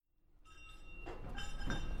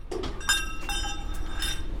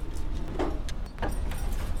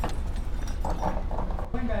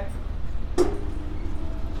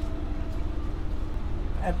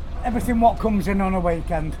Everything what comes in on a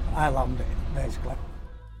weekend, I land it, basically.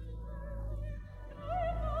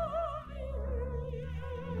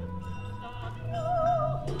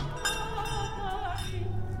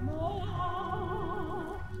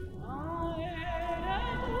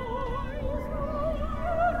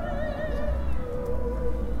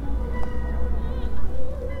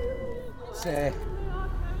 Say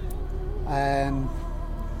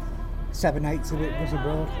 7/8 of it was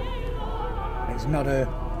abroad. It's not a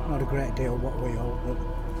great deal what we hope, but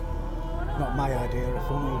not my idea of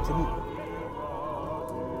fun eating it.